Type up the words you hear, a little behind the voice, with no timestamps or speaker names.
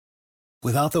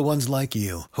Without the ones like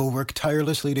you, who work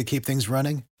tirelessly to keep things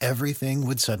running, everything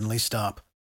would suddenly stop.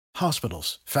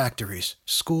 Hospitals, factories,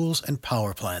 schools, and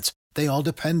power plants, they all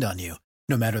depend on you.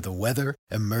 No matter the weather,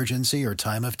 emergency, or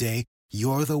time of day,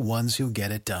 you're the ones who get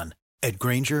it done. At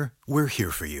Grainger, we're here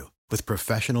for you with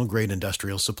professional-grade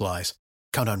industrial supplies.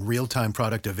 Count on real-time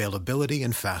product availability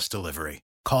and fast delivery.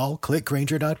 Call, click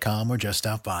Grainger.com, or just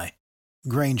stop by.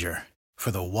 Grainger, for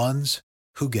the ones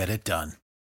who get it done.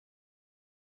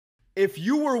 If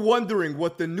you were wondering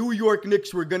what the New York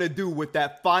Knicks were going to do with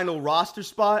that final roster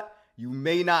spot, you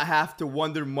may not have to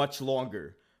wonder much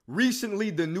longer. Recently,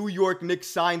 the New York Knicks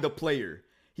signed a player.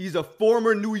 He's a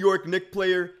former New York Knicks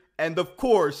player, and of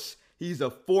course, he's a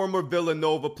former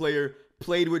Villanova player,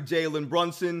 played with Jalen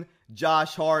Brunson,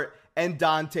 Josh Hart, and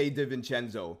Donte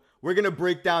DiVincenzo. We're going to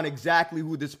break down exactly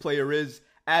who this player is,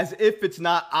 as if it's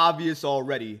not obvious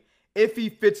already, if he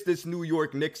fits this New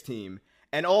York Knicks team,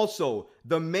 and also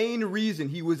the main reason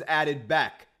he was added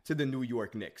back to the New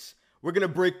York Knicks. We're going to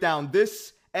break down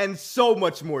this and so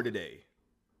much more today.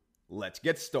 Let's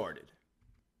get started.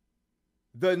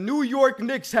 The New York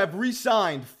Knicks have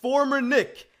re-signed former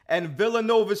Knick and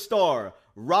Villanova star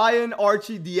Ryan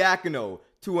Arcidiacono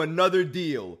to another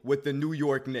deal with the New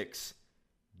York Knicks.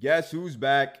 Guess who's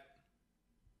back?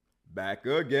 Back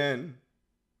again.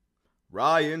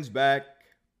 Ryan's back.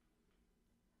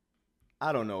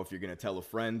 I don't know if you're going to tell a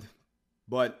friend,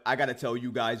 but I got to tell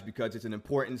you guys because it's an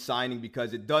important signing,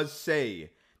 because it does say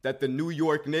that the New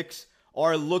York Knicks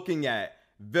are looking at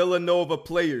Villanova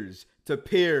players to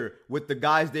pair with the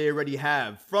guys they already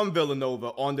have from Villanova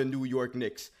on the New York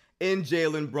Knicks, in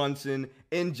Jalen Brunson,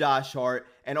 in Josh Hart,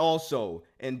 and also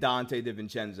in Donte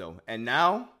DiVincenzo. And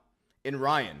now, in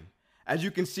Ryan. As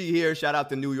you can see here, shout out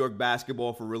to New York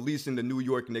Basketball for releasing the New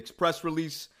York Knicks press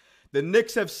release. The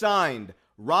Knicks have signed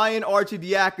Ryan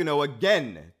Arcidiacono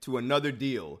again to another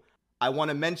deal. I want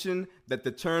to mention that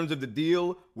the terms of the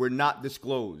deal were not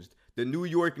disclosed. The New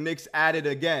York Knicks added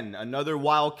again another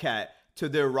Wildcat to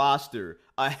their roster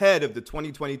ahead of the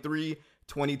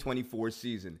 2023-2024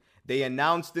 season. They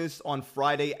announced this on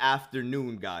Friday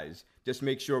afternoon, guys. Just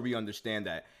make sure we understand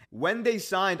that. When they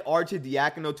signed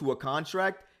Arcidiacono to a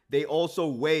contract, they also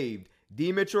waived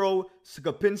Dmytro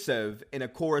Skopintsev in a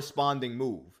corresponding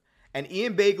move. And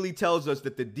Ian Begley tells us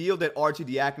that the deal that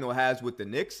Arcidiacono has with the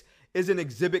Knicks is an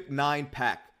Exhibit 9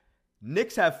 pack.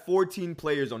 Knicks have 14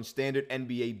 players on standard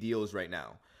NBA deals right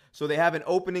now. So they have an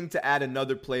opening to add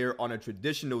another player on a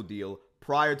traditional deal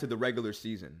prior to the regular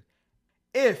season.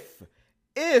 If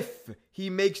he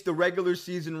makes the regular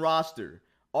season roster,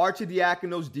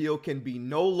 Arcidiacono's deal can be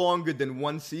no longer than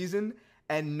 1 season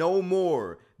and no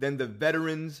more than the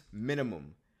veteran's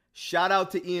minimum. Shout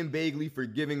out to Ian Begley for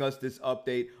giving us this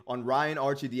update on Ryan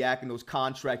Arcidiacono's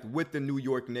contract with the New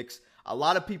York Knicks. A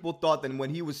lot of people thought that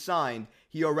when he was signed,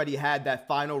 he already had that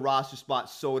final roster spot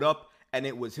sewed up and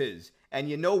it was his. And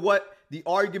you know what? The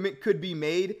argument could be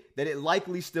made that it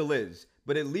likely still is.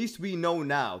 But at least we know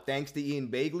now, thanks to Ian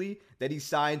Begley, that he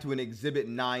signed to an Exhibit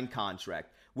 9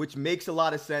 contract, which makes a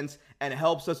lot of sense and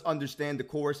helps us understand the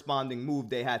corresponding move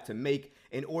they had to make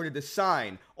in order to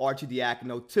sign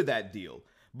Arcidiacono to that deal.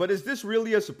 But is this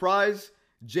really a surprise?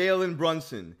 Jalen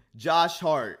Brunson, Josh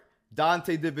Hart,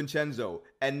 Donte DiVincenzo,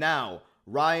 and now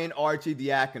Ryan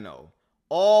Arcidiacono.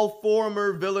 All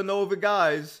former Villanova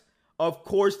guys. Of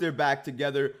course they're back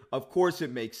together. Of course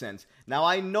it makes sense. Now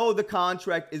I know the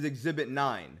contract is Exhibit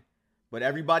 9, but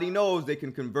everybody knows they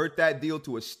can convert that deal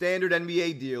to a standard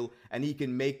NBA deal and he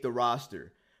can make the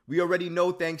roster. We already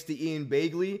know, thanks to Ian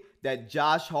Begley, that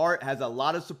Josh Hart has a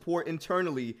lot of support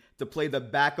internally to play the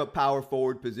backup power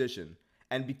forward position.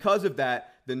 And because of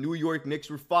that, the New York Knicks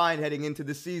were fine heading into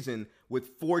the season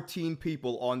with 14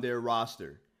 people on their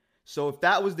roster. So if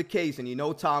that was the case, and you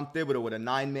know Tom Thibodeau with a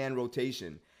 9-man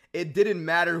rotation, it didn't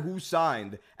matter who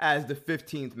signed as the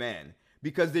 15th man,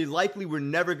 because they likely were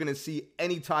never going to see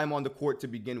any time on the court to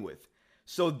begin with.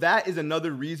 So that is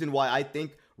another reason why I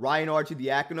think Ryan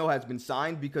Arcidiacono has been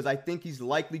signed, because I think he's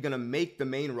likely going to make the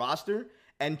main roster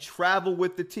and travel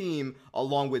with the team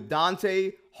along with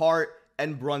Donte, Hart,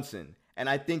 and Brunson. And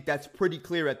I think that's pretty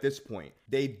clear at this point.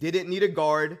 They didn't need a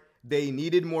guard. They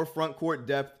needed more front court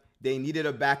depth. They needed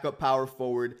a backup power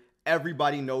forward.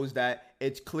 Everybody knows that.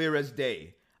 It's clear as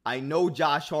day. I know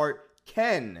Josh Hart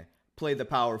can play the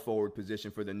power forward position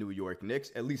for the New York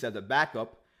Knicks, at least as a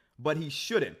backup, but he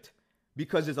shouldn't,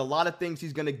 because there's a lot of things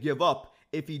he's going to give up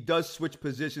if he does switch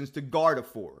positions to guard a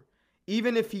 4.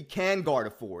 Even if he can guard a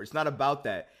 4, it's not about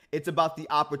that. It's about the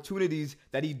opportunities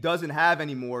that he doesn't have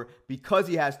anymore because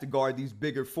he has to guard these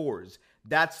bigger 4s.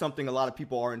 That's something a lot of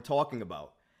people aren't talking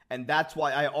about. And that's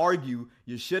why I argue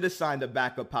you should have signed a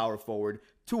backup power forward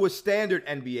to a standard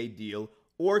NBA deal,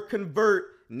 or convert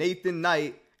Nathan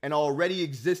Knight, an already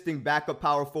existing backup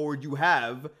power forward you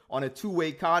have on a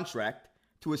two-way contract,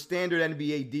 to a standard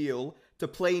NBA deal to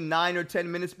play 9 or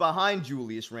 10 minutes behind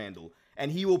Julius Randle.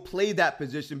 And he will play that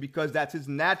position because that's his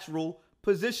natural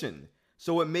position.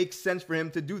 So it makes sense for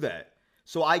him to do that.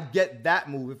 So I get that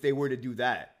move if they were to do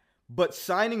that. But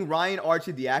signing Ryan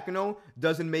Arcidiacono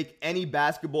doesn't make any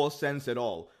basketball sense at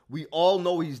all. We all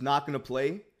know he's not going to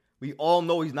play. We all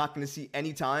know he's not going to see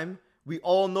any time. We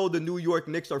all know the New York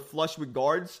Knicks are flush with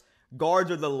guards.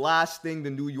 Guards are the last thing the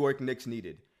New York Knicks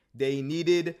needed. They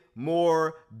needed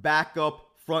more backup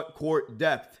front court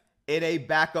depth in a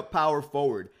backup power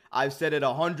forward. I've said it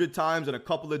 100 times in a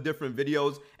couple of different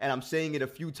videos, and I'm saying it a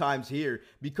few times here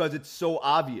because it's so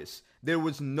obvious. There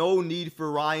was no need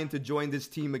for Ryan to join this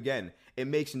team again. It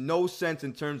makes no sense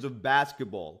in terms of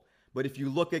basketball. But if you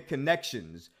look at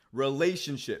connections,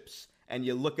 relationships, and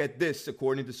you look at this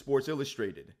according to Sports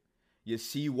Illustrated, you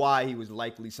see why he was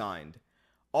likely signed.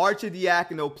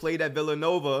 Arcidiacono played at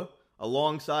Villanova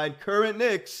alongside current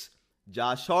Knicks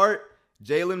Josh Hart,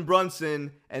 Jalen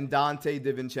Brunson, and Dante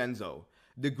DiVincenzo.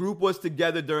 The group was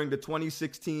together during the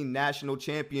 2016 National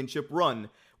Championship run,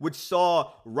 which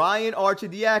saw Ryan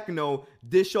Arcidiacono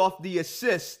dish off the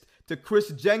assist to Chris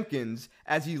Jenkins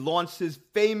as he launched his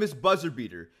famous buzzer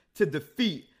beater to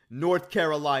defeat North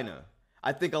Carolina.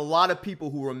 I think a lot of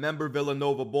people who remember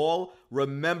Villanova ball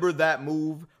remember that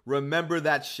move, remember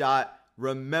that shot,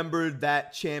 remember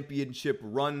that championship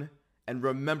run, and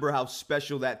remember how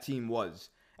special that team was.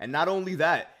 And not only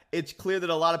that, it's clear that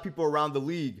a lot of people around the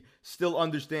league still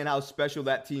understand how special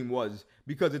that team was,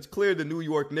 because it's clear the New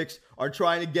York Knicks are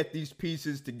trying to get these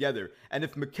pieces together. And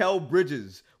if Mikal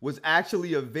Bridges was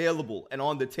actually available and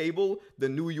on the table, the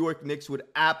New York Knicks would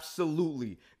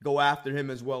absolutely go after him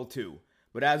as well too.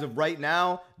 But as of right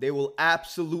now, they will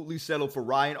absolutely settle for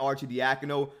Ryan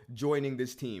Arcidiacono joining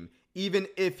this team, even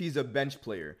if he's a bench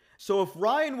player. So if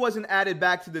Ryan wasn't added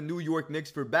back to the New York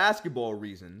Knicks for basketball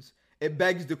reasons, it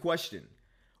begs the question,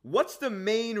 what's the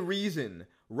main reason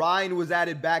Ryan was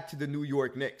added back to the New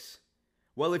York Knicks?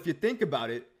 Well, if you think about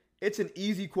it, it's an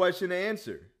easy question to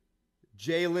answer.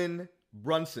 Jalen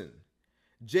Brunson.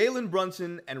 Jalen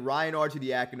Brunson and Ryan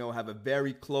Arcidiacono have a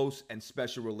very close and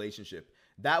special relationship.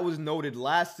 That was noted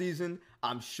last season.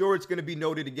 I'm sure it's going to be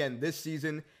noted again this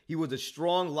season. He was a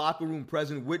strong locker room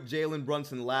presence with Jalen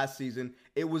Brunson last season.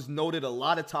 It was noted a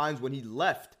lot of times when he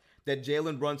left that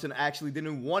Jalen Brunson actually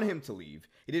didn't want him to leave.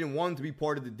 He didn't want him to be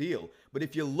part of the deal. But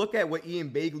if you look at what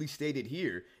Ian Begley stated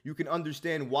here, you can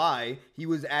understand why he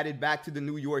was added back to the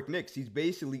New York Knicks. He's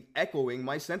basically echoing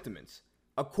my sentiments.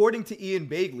 According to Ian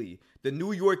Begley, the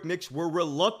New York Knicks were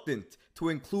reluctant to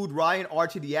include Ryan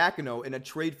Arcidiacono in a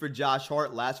trade for Josh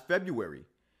Hart last February.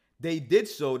 They did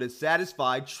so to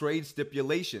satisfy trade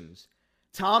stipulations.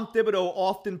 Tom Thibodeau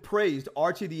often praised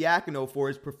Arcidiacono for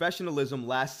his professionalism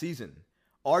last season.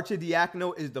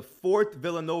 Arcidiacono is the fourth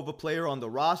Villanova player on the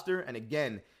roster, and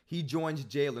again, he joins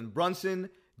Jalen Brunson,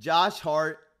 Josh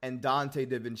Hart, and Dante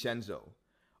DiVincenzo.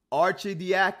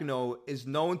 Arcidiacono is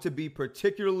known to be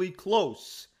particularly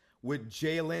close with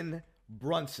Jalen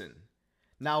Brunson.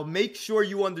 Now, make sure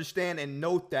you understand and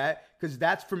note that, because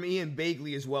that's from Ian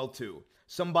Begley as well, too.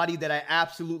 Somebody that I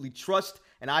absolutely trust,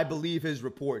 and I believe his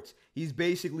reports. He's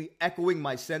basically echoing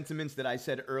my sentiments that I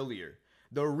said earlier.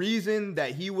 The reason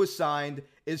that he was signed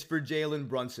is for Jalen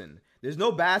Brunson. There's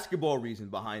no basketball reason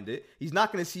behind it. He's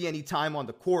not going to see any time on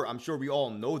the court. I'm sure we all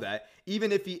know that.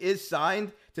 Even if he is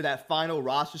signed to that final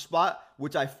roster spot,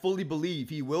 which I fully believe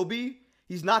he will be,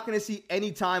 he's not going to see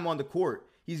any time on the court.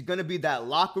 He's going to be that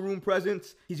locker room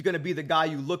presence. He's going to be the guy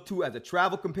you look to as a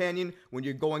travel companion when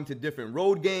you're going to different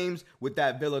road games with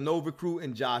that Villanova crew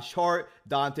and Josh Hart,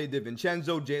 Dante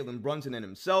DiVincenzo, Jalen Brunson, and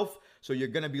himself. So you're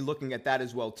going to be looking at that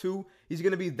as well, too. He's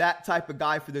going to be that type of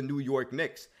guy for the New York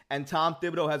Knicks. And Tom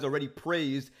Thibodeau has already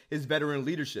praised his veteran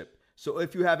leadership. So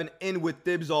if you have an in with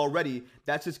Thibs already,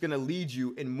 that's just going to lead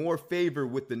you in more favor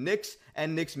with the Knicks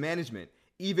and Knicks management.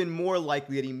 Even more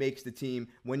likely that he makes the team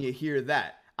when you hear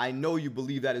that. I know you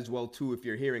believe that as well, too, if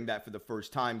you're hearing that for the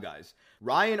first time, guys.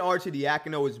 Ryan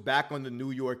Arcidiacono is back on the New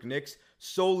York Knicks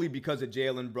solely because of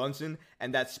Jalen Brunson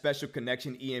and that special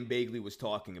connection Ian Begley was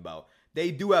talking about. They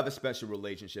do have a special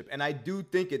relationship, and I do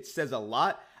think it says a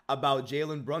lot about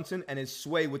Jalen Brunson and his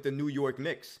sway with the New York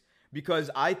Knicks.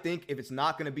 Because I think if it's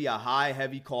not going to be a high,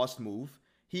 heavy cost move,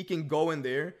 he can go in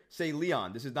there, say,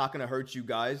 Leon, this is not going to hurt you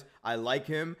guys. I like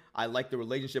him. I like the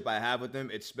relationship I have with him.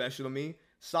 It's special to me.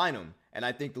 Sign him. And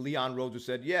I think Leon Rose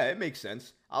said, yeah, it makes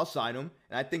sense. I'll sign him.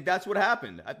 And I think that's what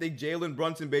happened. I think Jalen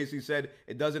Brunson basically said,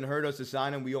 it doesn't hurt us to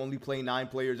sign him. We only play 9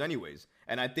 players anyways.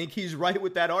 And I think he's right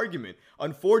with that argument.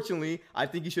 Unfortunately, I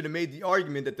think he should have made the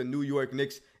argument that the New York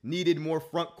Knicks needed more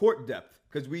front court depth,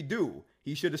 because we do.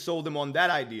 He should have sold them on that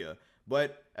idea.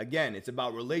 But again, it's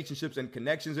about relationships and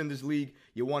connections in this league.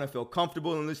 You want to feel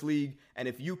comfortable in this league. And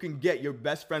if you can get your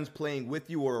best friends playing with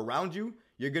you or around you,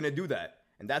 you're going to do that.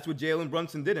 And that's what Jalen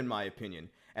Brunson did, in my opinion.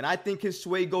 And I think his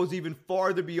sway goes even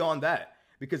farther beyond that.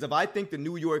 Because if I think the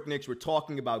New York Knicks were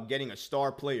talking about getting a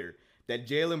star player that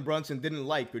Jalen Brunson didn't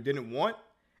like or didn't want,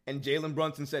 and Jalen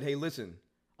Brunson said, hey, listen,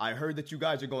 I heard that you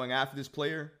guys are going after this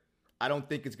player. I don't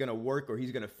think it's going to work or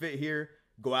he's going to fit here.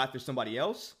 Go after somebody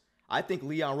else. I think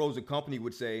Leon Rose and company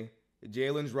would say,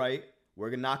 Jalen's right.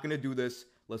 We're not going to do this.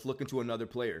 Let's look into another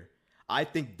player. I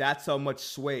think that's how much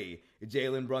sway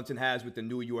Jalen Brunson has with the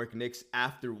New York Knicks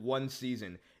after one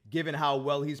season, given how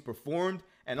well he's performed,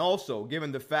 and also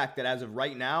given the fact that as of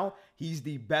right now, he's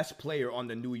the best player on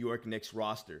the New York Knicks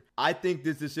roster. I think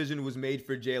this decision was made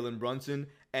for Jalen Brunson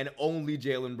and only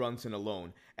Jalen Brunson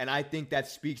alone. And I think that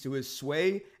speaks to his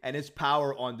sway and his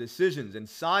power on decisions and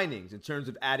signings in terms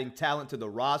of adding talent to the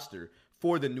roster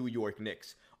for the New York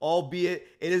Knicks. Albeit,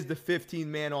 it is the 15th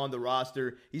man on the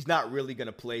roster. He's not really going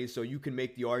to play, so you can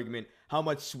make the argument, how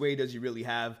much sway does he really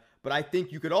have? But I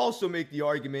think you could also make the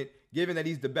argument, given that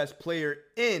he's the best player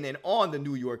in and on the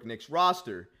New York Knicks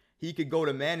roster, he could go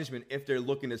to management if they're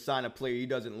looking to sign a player he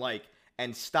doesn't like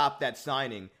and stop that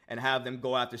signing and have them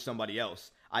go after somebody else.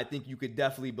 I think you could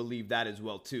definitely believe that as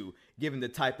well, too, given the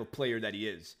type of player that he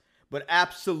is. But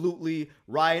absolutely,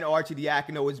 Ryan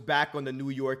Arcidiacono is back on the New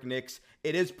York Knicks.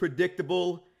 It is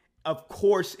predictable. Of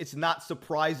course, it's not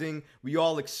surprising. We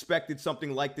all expected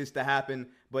something like this to happen.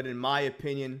 But in my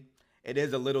opinion, it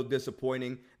is a little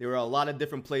disappointing. There are a lot of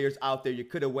different players out there you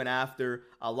could have went after.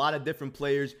 A lot of different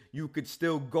players you could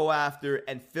still go after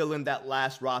and fill in that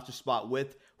last roster spot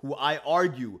with, who I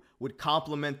argue would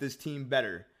complement this team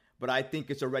better. But I think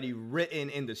it's already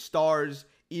written in the stars,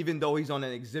 even though he's on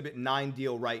an Exhibit 9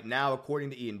 deal right now,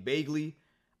 according to Ian Begley.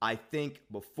 I think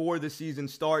before the season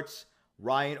starts,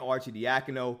 Ryan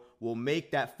Arcidiacono will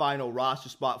make that final roster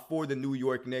spot for the New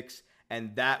York Knicks,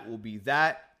 and that will be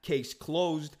that. Case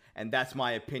closed, and that's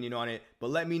my opinion on it. But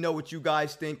let me know what you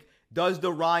guys think. Does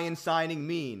the Ryan signing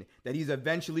mean that he's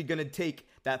eventually going to take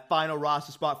that final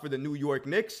roster spot for the New York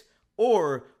Knicks?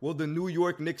 Or will the New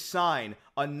York Knicks sign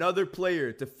another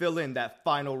player to fill in that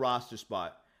final roster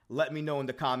spot? Let me know in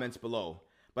the comments below.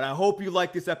 But I hope you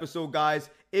liked this episode, guys.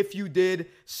 If you did,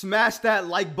 smash that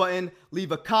like button,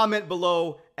 leave a comment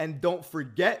below, and don't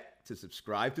forget to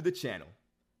subscribe to the channel.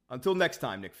 Until next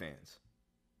time, Knicks fans.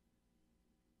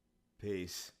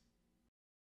 Peace.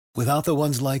 Without the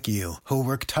ones like you, who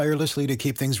work tirelessly to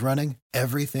keep things running,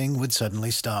 everything would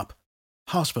suddenly stop.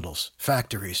 Hospitals,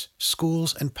 factories,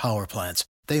 schools, and power plants,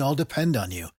 they all depend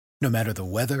on you. No matter the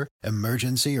weather,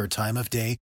 emergency, or time of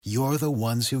day, you're the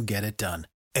ones who get it done.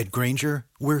 At Grainger,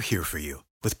 we're here for you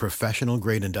with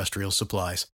professional-grade industrial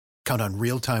supplies. Count on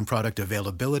real-time product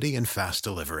availability and fast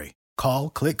delivery. Call,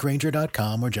 click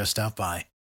Grainger.com, or just stop by.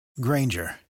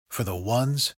 Grainger, for the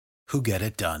ones who get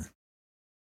it done.